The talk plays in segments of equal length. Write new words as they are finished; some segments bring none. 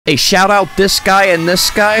Hey, shout out this guy and this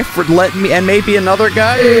guy for letting me, and maybe another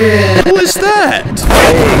guy. Who is that?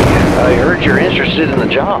 Hey, I heard you're interested in the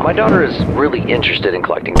job. My daughter is really interested in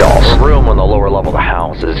collecting dolls. Her room on the lower level of the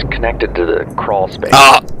house is connected to the crawl space.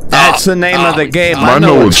 That's the name of the game. I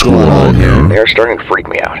know what's going on here. They're starting to freak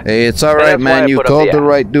me out. Hey, it's alright, man. You called the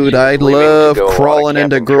right dude. I love crawling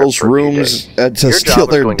into girls' rooms to steal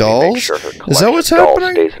their dolls. Is that what's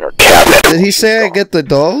happening? Did he say I get the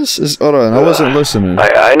dolls? Hold on, I wasn't listening.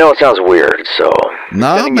 I know it sounds weird, so...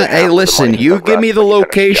 No, man. Hey, listen, you give me the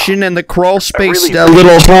location and the crawl space, that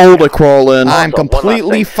little hole to crawl in. I'm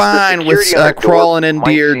completely fine with crawling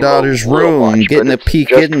into your daughter's room, getting a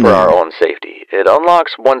peek in there. For our own safety. It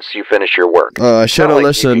unlocks once you finish your work. I should have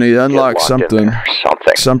listened. He unlocked something.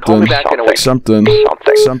 Something.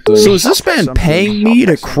 So is this man paying me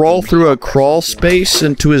to crawl through a crawl space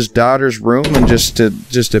into his daughter's room and just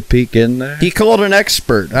to peek in there? He called an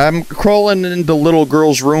expert. I'm crawling into little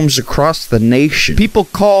girls' rooms across the nation. People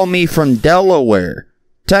call me from Delaware.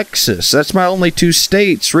 Texas. That's my only 2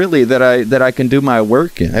 states, really, that I can do my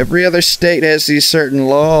work in. Every other state has these certain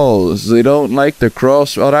laws. They don't like the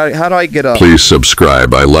cross. How do I get up? Please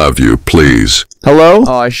subscribe. I love you. Please. Hello?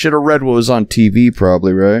 Oh, I should have read what was on TV,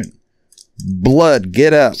 probably, right? Blood,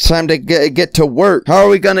 get up. Time to get to work. How are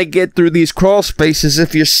we gonna get through these crawl spaces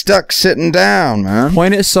if you're stuck sitting down, man?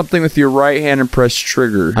 Point at something with your right hand and press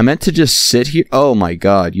trigger. I meant to just sit here. Oh my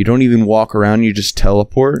god, you don't even walk around, you just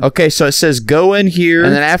teleport? Okay, so it says go in here,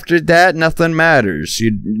 and then after that, nothing matters.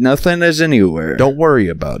 Nothing is anywhere. Don't worry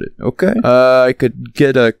about it, okay? I could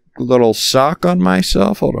get a little sock on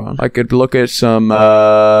myself. Hold on. I could look at some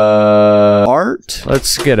art.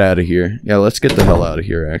 Let's get out of here. Yeah, let's get the hell out of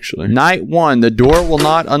here, actually. Night 1. The door will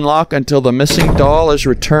not unlock until the missing doll is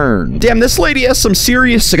returned. Damn, this lady has some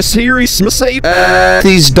serious mistake.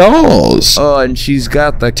 These dolls. Oh, and she's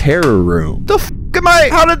got the terror room. The f am I?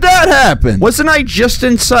 How did that happen? Wasn't I just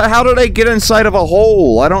inside? How did I get inside of a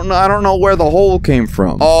hole? I don't know where the hole came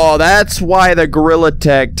from. Oh, that's why the Gorilla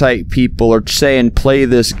Tag type people are saying play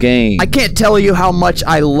this game. I can't tell you how much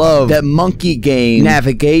I love that monkey game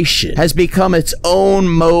navigation has become its own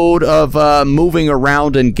mode of moving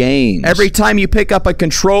around in games. Every time you pick up a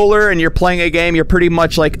controller and you're playing a game, you're pretty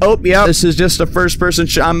much like, oh, yeah, this is just a first-person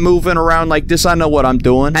I'm moving around like this. I know what I'm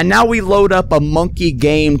doing. And now we load up a monkey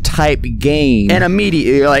game type game, and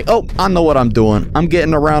immediately you're like, oh, I know what I'm doing. I'm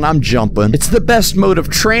getting around. I'm jumping. It's the best mode of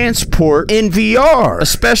transport in VR,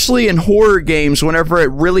 especially in horror games. Whenever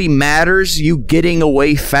it really matters, you getting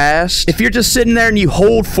away fast. If you're just sitting there and you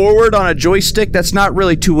hold forward on a joystick, that's not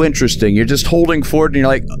really too interesting. You're just holding forward and you're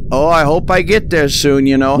like, oh, I hope I get there soon,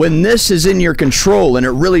 you know? When this is in your control and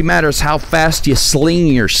it really matters how fast you sling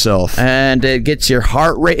yourself and it gets your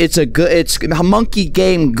heart rate, it's a monkey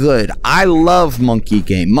game good. I love monkey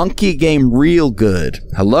game. Monkey game real good.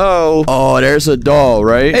 Hello? Oh, there's a doll,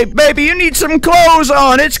 right? Hey, baby, you need some clothes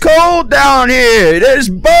on. It's cold down here. There's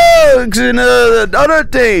bugs and other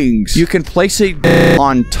things. You can place it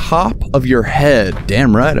on top of your head.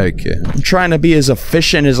 Damn right I can. I'm trying to be as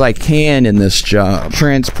efficient as I can in this job.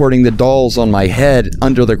 Transporting the dolls on my head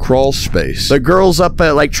under the crawl space. The girl's up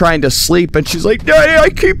at like trying to sleep and she's like, Daddy, I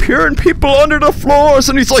keep hearing people under the floors.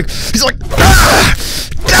 And he's like, ah!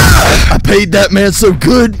 I paid that man some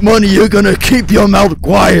good money. You're gonna keep your mouth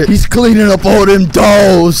quiet. He's cleaning up all them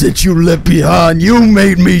dolls that you left behind. You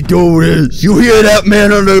made me do this. You hear that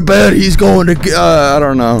man under the bed? He's going to get, I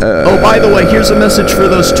don't know. Oh, by the way, here's a message for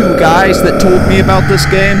those 2 guys that told me about this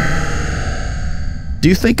game. Do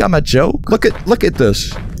you think I'm a joke? Look at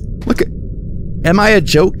this. Am I a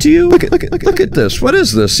joke to you? Look at this. What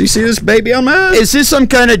is this? You see this baby on my head? Is this some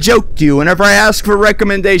kind of joke to you? Whenever I ask for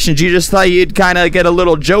recommendations, you just thought you'd kind of get a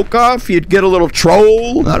little joke off? You'd get a little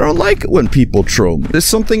troll? I don't like it when people troll me. Is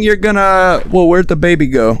something you're gonna... Well, where'd the baby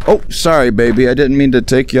go? Oh, sorry, baby. I didn't mean to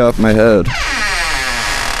take you off my head.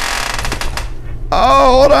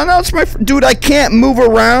 Oh, hold on, that's my dude, I can't move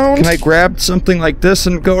around. Can I grab something like this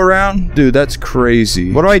and go around? Dude, that's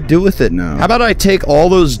crazy. What do I do with it now? How about I take all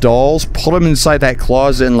those dolls, put them inside that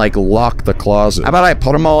closet, and like lock the closet? How about I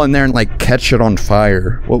put them all in there and like catch it on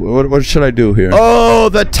fire? What should I do here? Oh,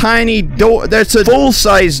 the tiny door. That's a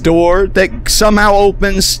full-size door that somehow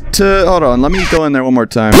opens to... Hold on, let me go in there one more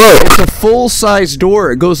time. It's a full-size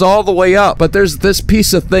door. It goes all the way up, but there's this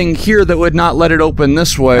piece of thing here that would not let it open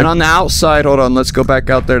this way. And on the outside, hold on, let's go back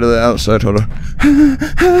out there to the outside. Hold on.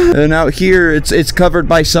 And out here, it's covered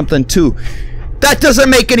by something too. That doesn't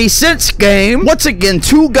make any sense, game. Once again,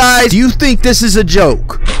 2 guys. Do you think this is a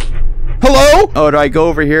joke? Hello? Oh, do I go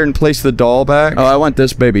over here and place the doll back? Oh, I want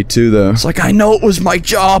this baby too, though. It's like, I know it was my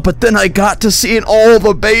job, but then I got to seeing all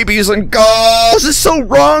the babies and go, is this so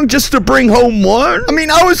wrong just to bring home one? I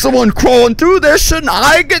mean, I was the one crawling through there. Shouldn't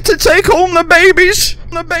I get to take home the babies?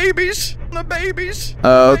 The babies? The babies?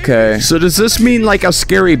 Okay. So does this mean like a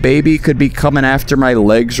scary baby could be coming after my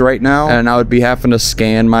legs right now? And I would be having to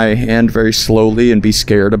scan my hand very slowly and be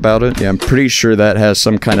scared about it? Yeah, I'm pretty sure that has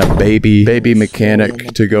some kind of baby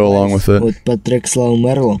mechanic to go along with it.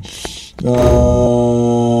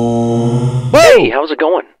 Hey, how's it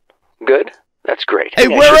going? Good? That's great. Hey,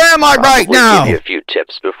 where am I right now? Give you a few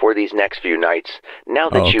tips before these next few nights, now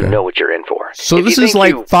that you know what you're in for. So this is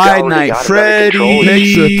like Five Nights at Freddy's,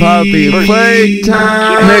 mixed with Poppy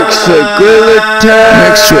Playtime, mixed with Grill Attack,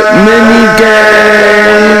 mixed with mini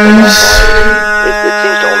games. It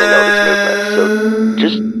seems to only know this movement, so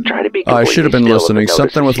just try to be I should have been listening.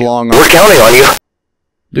 Something with long arms. We're counting on you.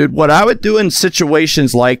 Dude, what I would do in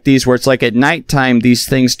situations like these where it's like at nighttime these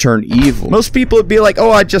things turn evil. Most people would be like,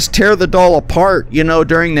 oh, I'd just tear the doll apart, you know,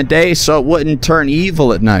 during the day so it wouldn't turn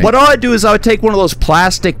evil at night. What I would do is I would take one of those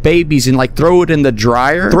plastic babies and like throw it in the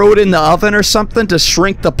dryer, throw it in the oven or something to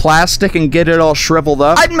shrink the plastic and get it all shriveled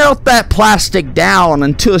up. I'd melt that plastic down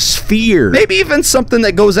into a sphere. Maybe even something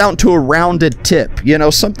that goes out into a rounded tip, you know,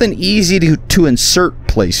 something easy to insert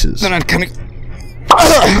places. Then I'd kind of...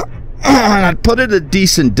 and I'd put it a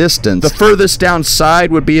decent distance. The furthest down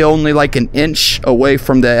side would be only like an inch away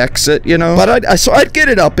from the exit, you know? But I'd get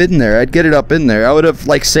it up in there. I would have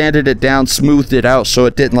like sanded it down, smoothed it out so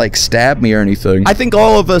it didn't like stab me or anything. I think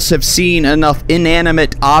all of us have seen enough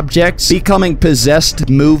inanimate objects becoming possessed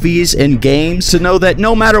movies and games to know that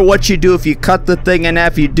no matter what you do, if you cut the thing in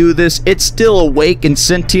half, you do this, it's still awake and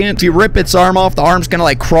sentient. If you rip its arm off, the arm's gonna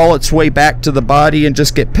like crawl its way back to the body and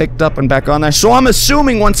just get picked up and back on there. So I'm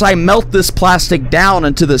assuming once I melt this plastic down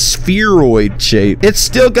into the spheroid shape, it's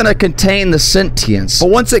still gonna contain the sentience. But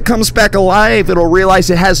once it comes back alive, it'll realize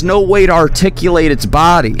it has no way to articulate its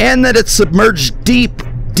body, and that it's submerged deep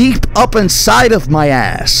up inside of my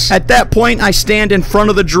ass. At that point, I stand in front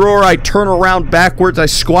of the drawer, I turn around backwards, I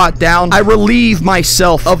squat down, I relieve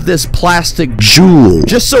myself of this plastic jewel,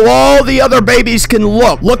 just so all the other babies can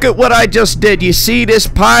look. Look at what I just did. You see this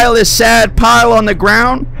pile, this sad pile on the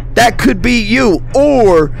ground? That could be you,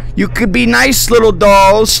 or you could be nice little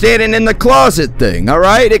dolls standing in the closet thing,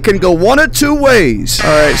 alright? It can go one of two ways.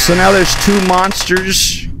 Alright, so now there's two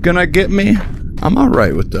monsters gonna get me. I'm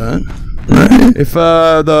alright with that. Right. If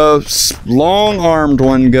the long-armed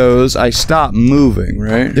one goes, I stop moving,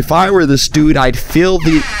 right? If I were this dude, I'd fill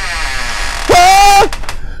the...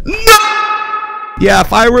 No! Yeah,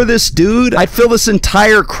 if I were this dude, I'd fill this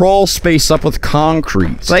entire crawl space up with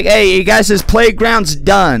concrete. It's like, hey, you guys, this playground's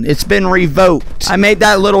done. It's been revoked. I made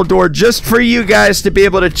that little door just for you guys to be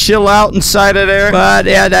able to chill out inside of there. But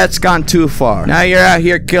yeah, that's gone too far. Now you're out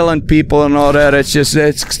here killing people and all that. It's just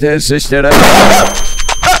Hey,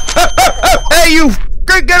 you!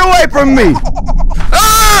 Get away from me!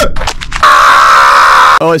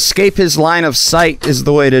 Oh, escape his line of sight is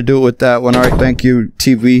the way to do it with that one. Alright, thank you,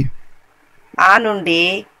 TV. Yeah,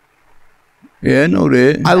 I know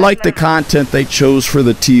that. I like the content they chose for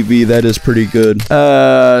the TV. That is pretty good.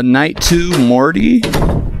 Night 2, Morty?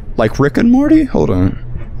 Like Rick and Morty? Hold on.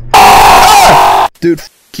 Dude,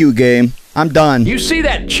 f*** you, game. I'm done. You see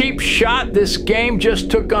that cheap shot this game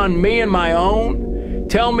just took on me and my own?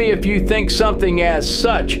 Tell me if you think something as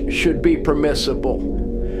such should be permissible.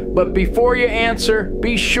 But before you answer,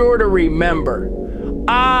 be sure to remember.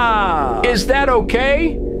 Ah, is that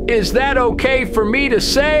okay? Is that okay for me to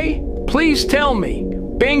say? Please tell me.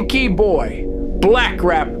 Binky Boy, Black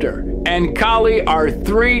Raptor, and Kali are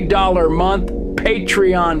 $3 a month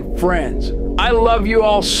Patreon friends. I love you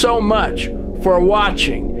all so much for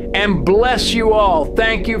watching, and bless you all.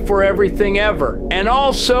 Thank you for everything ever. And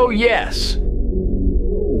also, yes,